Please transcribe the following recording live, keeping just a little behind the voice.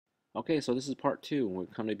Okay, so this is part two. We're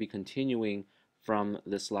going to be continuing from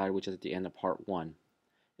this slide, which is at the end of part one.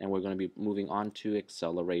 And we're going to be moving on to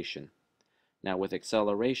acceleration. Now, with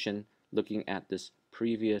acceleration, looking at this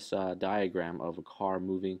previous diagram of a car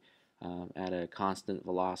moving at a constant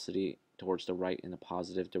velocity towards the right in a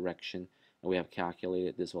positive direction, and we have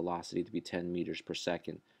calculated this velocity to be 10 meters per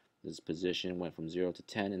second. This position went from 0 to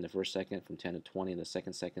 10 in the first second, from 10 to 20 in the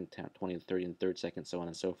second second, 20 to 30 in the third second, so on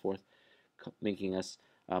and so forth, making us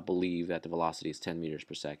believe that the velocity is 10 meters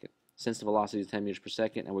per second. Since the velocity is 10 meters per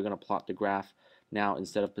second, and we're going to plot the graph now,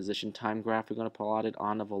 instead of position time graph, we're going to plot it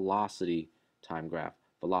on a velocity time graph.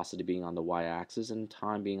 Velocity being on the y-axis and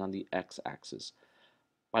time being on the x-axis.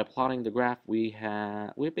 By plotting the graph, we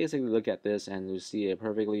basically look at this and we see a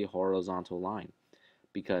perfectly horizontal line,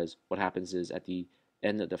 because what happens is at the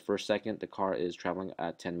end of the first second, the car is traveling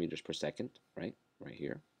at 10 meters per second, right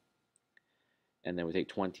here. And then we take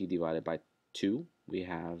 20 divided by 2, we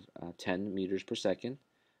have 10 meters per second.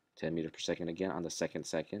 10 meters per second again on the second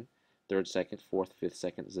second. Third second, fourth, fifth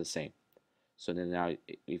second is the same. So then now,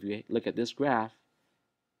 if you look at this graph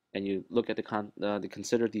and you look at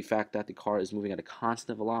consider the fact that the car is moving at a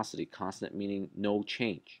constant velocity, constant meaning no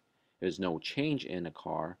change. If there's no change in a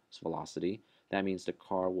car's velocity, that means the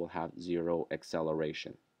car will have zero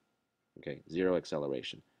acceleration. Okay, zero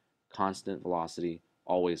acceleration. Constant velocity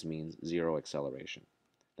always means zero acceleration.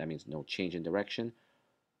 That means no change in direction,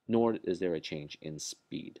 nor is there a change in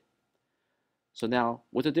speed. So now,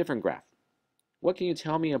 with a different graph, what can you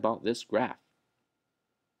tell me about this graph?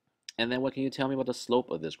 And then what can you tell me about the slope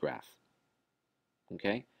of this graph?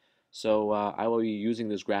 Okay, so I will be using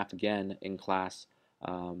this graph again in class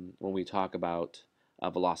when we talk about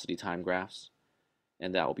velocity time graphs,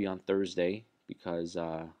 and that will be on Thursday, because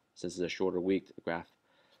since it's a shorter week, the graph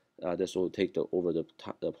this will take over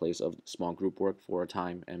the place of small group work for a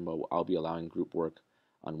time, and I'll be allowing group work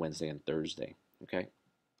on Wednesday and Thursday. Okay.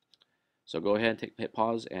 So go ahead and hit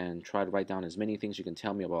pause and try to write down as many things you can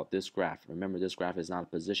tell me about this graph. Remember, this graph is not a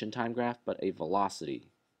position time graph, but a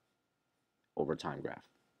velocity over time graph.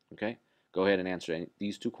 Okay? Go ahead and answer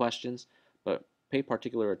these two questions, but pay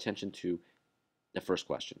particular attention to the first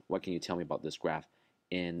question. What can you tell me about this graph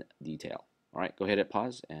in detail? All right, go ahead and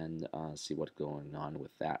pause and see what's going on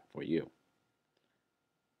with that for you.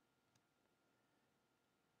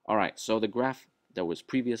 All right, so the graph that was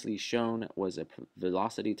previously shown was a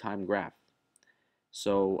velocity time graph.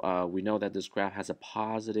 So we know that this graph has a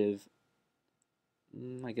positive,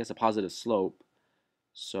 I guess a positive slope,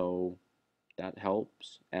 so that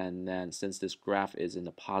helps. And then since this graph is in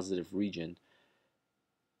the positive region,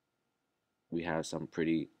 we have some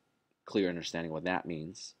pretty clear understanding what that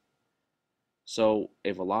means. So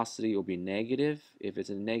a velocity will be negative if it's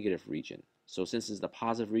in a negative region. So since it's the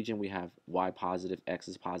positive region, we have y positive, x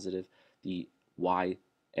is positive. The y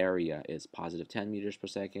area is positive 10 meters per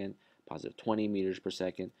second, positive 20 meters per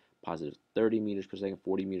second, positive 30 meters per second,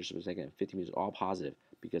 40 meters per second, and 50 meters, all positive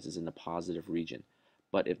because it's in the positive region.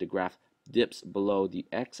 But if the graph dips below the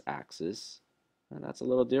x-axis, that's a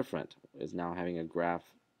little different. It's now having a graph.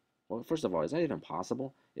 Well, first of all, is that even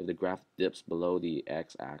possible if the graph dips below the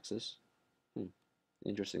x-axis?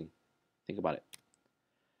 Interesting. Think about it.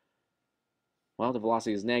 Well, the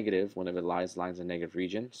velocity is negative whenever it lies in a negative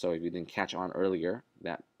region. So if you didn't catch on earlier,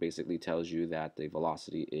 that basically tells you that the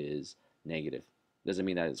velocity is negative. Doesn't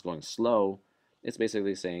mean that it's going slow. It's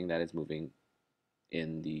basically saying that it's moving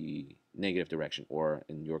in the negative direction, or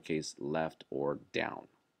in your case, left or down.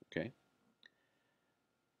 Okay.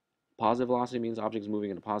 Positive velocity means the object is moving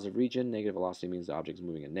in a positive region. Negative velocity means the object is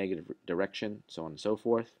moving in a negative direction, so on and so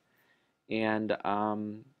forth. And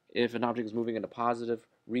if an object is moving in a positive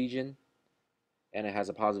region and it has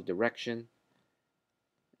a positive direction,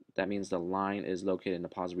 that means the line is located in the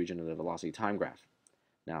positive region of the velocity time graph.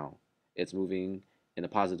 Now, it's moving in a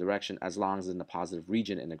positive direction as long as it's in the positive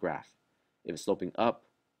region in the graph. If it's sloping up,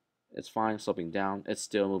 it's fine. Sloping down, it's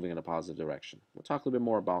still moving in a positive direction. We'll talk a little bit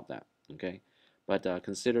more about that, okay? But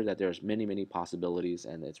consider that there's many possibilities,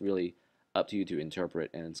 and it's really up to you to interpret,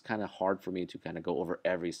 and it's kind of hard for me to kind of go over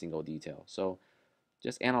every single detail. So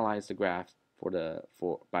just analyze the graph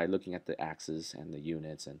by looking at the axes and the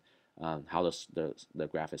units, and how the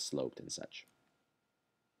graph is sloped and such.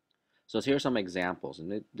 So here are some examples,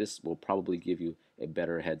 and this will probably give you a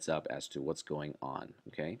better heads up as to what's going on.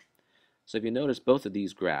 Okay, so if you notice both of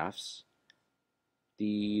these graphs,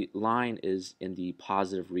 the line is in the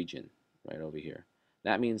positive region right over here.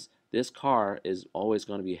 That means this car is always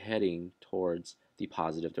going to be heading towards the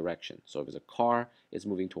positive direction. So if it's a car, it's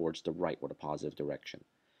moving towards the right or the positive direction.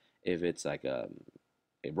 If it's like a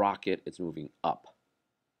rocket, it's moving up.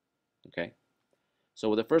 Okay, so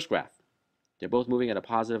with the first graph, They're both moving at a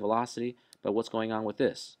positive velocity, but what's going on with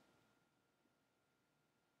this?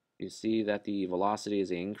 You see that the velocity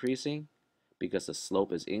is increasing because the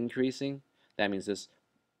slope is increasing. That means this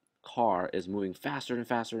car is moving faster and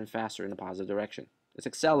faster and faster in the positive direction. It's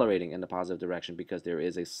accelerating in the positive direction because there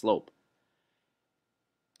is a slope.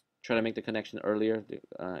 Try to make the connection earlier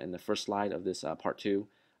in the first slide of this part 2.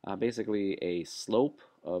 Basically, a slope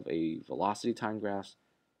of a velocity time graph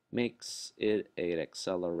makes it an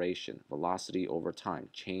acceleration. Velocity over time.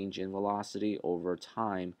 Change in velocity over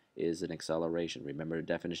time is an acceleration. Remember the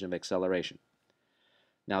definition of acceleration.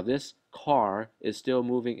 Now this car is still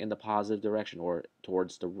moving in the positive direction or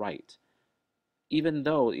towards the right, even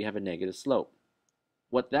though you have a negative slope.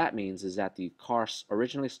 What that means is that the car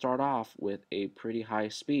originally started off with a pretty high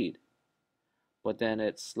speed, but then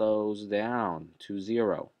it slows down to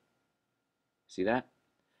 0. See that?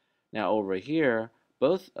 Now over here,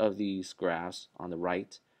 both of these graphs on the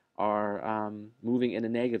right are moving in a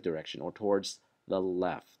negative direction or towards the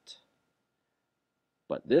left.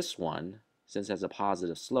 But this one, since it has a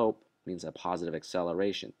positive slope, means a positive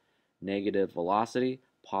acceleration. Negative velocity,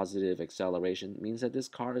 positive acceleration means that this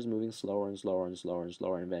car is moving slower and slower and slower and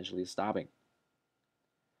slower and eventually stopping.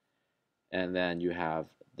 And then you have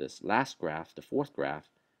this last graph, the fourth graph.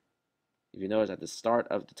 If you notice at the start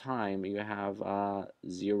of the time, you have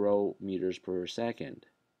 0 meters per second,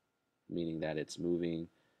 meaning that it's moving.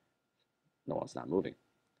 No, it's not moving,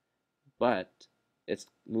 but it's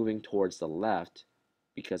moving towards the left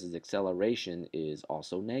because its acceleration is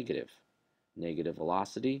also negative. Negative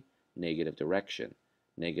velocity, negative direction.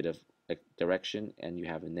 Negative direction and you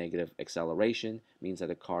have a negative acceleration means that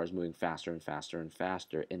the car is moving faster and faster and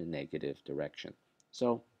faster in a negative direction.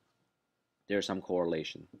 So there's some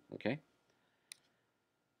correlation, okay?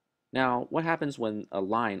 Now, what happens when a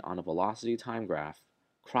line on a velocity time graph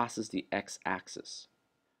crosses the x-axis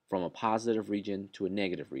from a positive region to a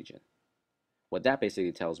negative region? What that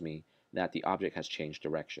basically tells me that the object has changed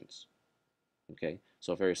directions. Okay,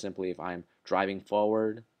 so very simply, if I'm driving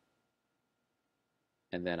forward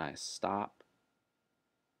and then I stop,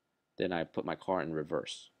 then I put my car in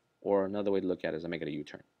reverse. Or another way to look at it is I make it a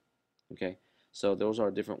U-turn. Okay, so those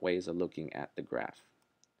are different ways of looking at the graph.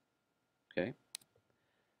 Okay,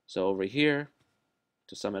 so over here,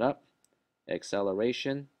 to sum it up,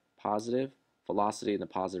 acceleration, positive, velocity in the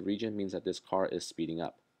positive region means that this car is speeding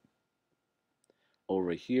up.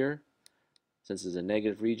 Over here, since it's a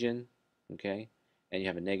negative region, okay, and you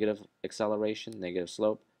have a negative acceleration, negative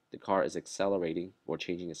slope, the car is accelerating or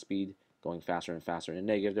changing its speed, going faster and faster in a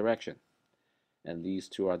negative direction. And these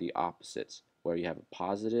two are the opposites, where you have a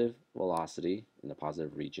positive velocity in the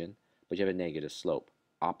positive region, but you have a negative slope.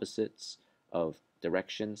 Opposites of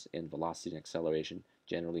directions in velocity and acceleration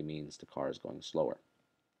generally means the car is going slower.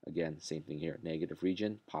 Again, same thing here. Negative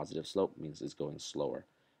region, positive slope means it's going slower.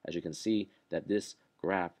 As you can see that this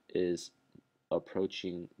graph is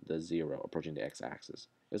approaching the 0, approaching the x-axis.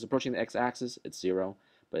 If it's approaching the x-axis, it's 0,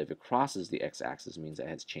 but if it crosses the x-axis, it means it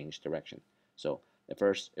has changed direction. So at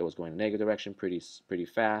first, it was going in a negative direction pretty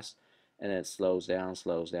fast, and then it slows down,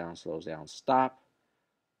 slows down, slows down, stop,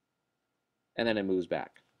 and then it moves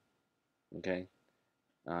back. Okay,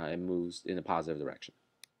 it moves in a positive direction.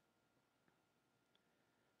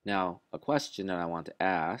 Now, a question that I want to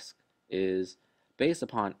ask is, based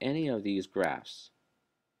upon any of these graphs,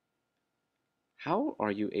 how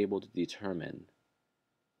are you able to determine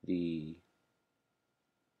the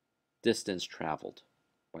distance traveled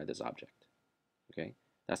by this object? Okay,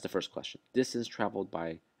 that's the first question. Distance traveled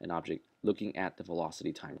by an object looking at the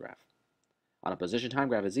velocity time graph. On a position time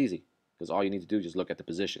graph, it's easy because all you need to do is just look at the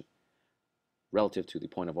position relative to the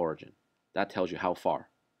point of origin. That tells you how far.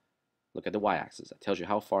 Look at the y-axis. That tells you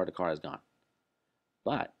how far the car has gone.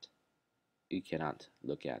 But you cannot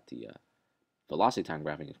look at the velocity time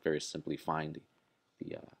graph and very simply find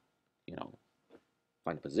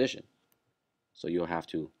find the position. So you'll have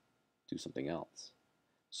to do something else.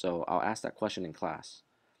 So I'll ask that question in class,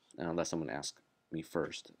 unless someone asks me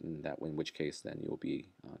first, in which case then you'll be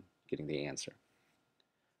getting the answer.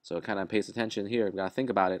 So it kind of pays attention here. You've got to think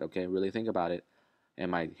about it, okay? Really think about it. And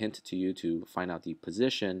my hint to you to find out the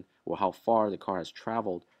position or how far the car has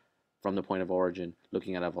traveled from the point of origin,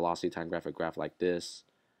 looking at a velocity time graphic graph like this,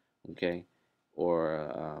 okay,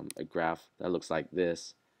 or a graph that looks like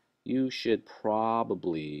this, you should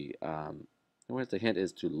probably, whereas the hint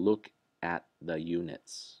is to look at the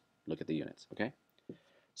units. Look at the units, okay?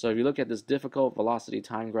 So if you look at this difficult velocity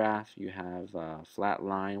time graph, you have a flat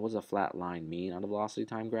line. What does a flat line mean on the velocity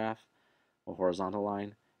time graph? A horizontal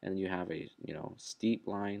line. And then you have a steep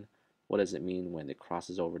line. What does it mean when it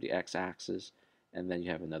crosses over the x-axis? And then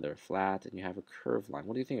you have another flat, and you have a curved line.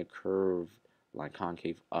 What do you think a curved like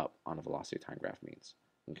concave up on a velocity time graph means.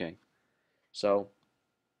 Okay, so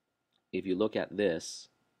if you look at this,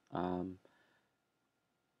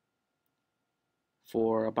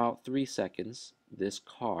 for about 3 seconds, this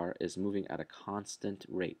car is moving at a constant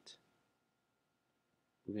rate.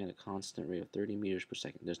 Moving at a constant rate of 30 meters per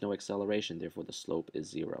second. There's no acceleration, therefore the slope is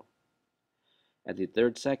 0. At the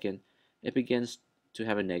 3rd second, it begins to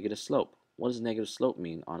have a negative slope. What does negative slope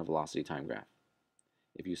mean on a velocity time graph?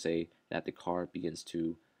 If you say that the car begins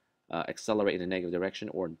to accelerate in a negative direction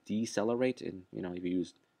or decelerate, in if you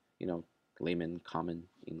use layman common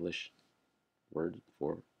English word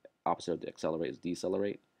for opposite of accelerate is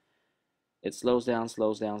decelerate. It slows down,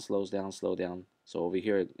 slows down, slows down, slow down. So over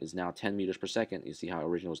here it is now 10 meters per second. You see how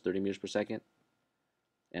original was 30 meters per second?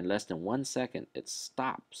 In less than 1 second, it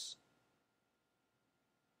stops.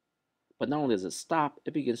 But not only does it stop,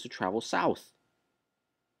 it begins to travel south.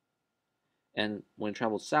 And when it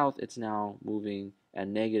travels south, it's now moving at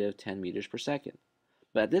negative 10 meters per second.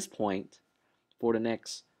 But at this point, for the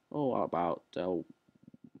next, about,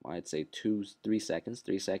 I'd say 3 seconds,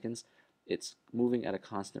 it's moving at a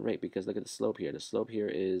constant rate because look at the slope here. The slope here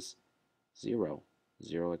is 0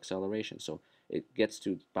 acceleration. So it gets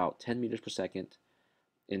to about 10 meters per second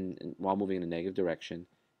while moving in a negative direction.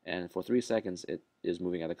 And for 3 seconds, it is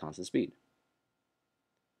moving at a constant speed.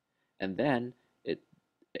 And then it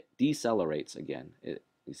decelerates again.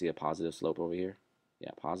 You see a positive slope over here?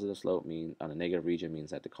 Yeah, positive slope means on a negative region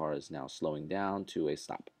means that the car is now slowing down to a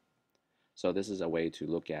stop. So this is a way to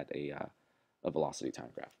look at a velocity time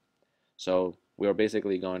graph. So we're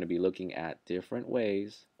basically going to be looking at different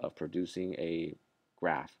ways of producing a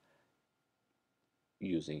graph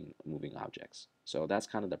using moving objects. So that's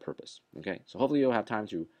kind of the purpose. Okay, so hopefully you'll have time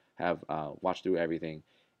to have watch through everything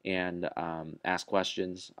and ask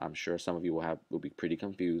questions. I'm sure some of you will be pretty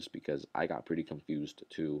confused because I got pretty confused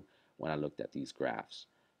too when I looked at these graphs.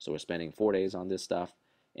 So we're spending 4 days on this stuff,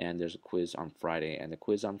 and there's a quiz on Friday, and the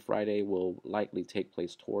quiz on Friday will likely take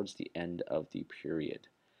place towards the end of the period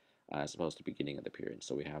as opposed to the beginning of the period.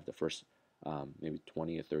 So we have the first maybe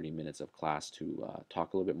 20 or 30 minutes of class to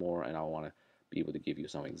talk a little bit more, and I want to be able to give you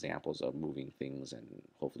some examples of moving things, and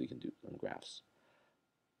hopefully you can do some graphs.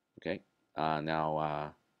 Okay,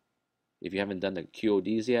 now if you haven't done the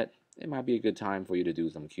QODs yet, it might be a good time for you to do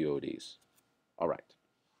some QODs. All right.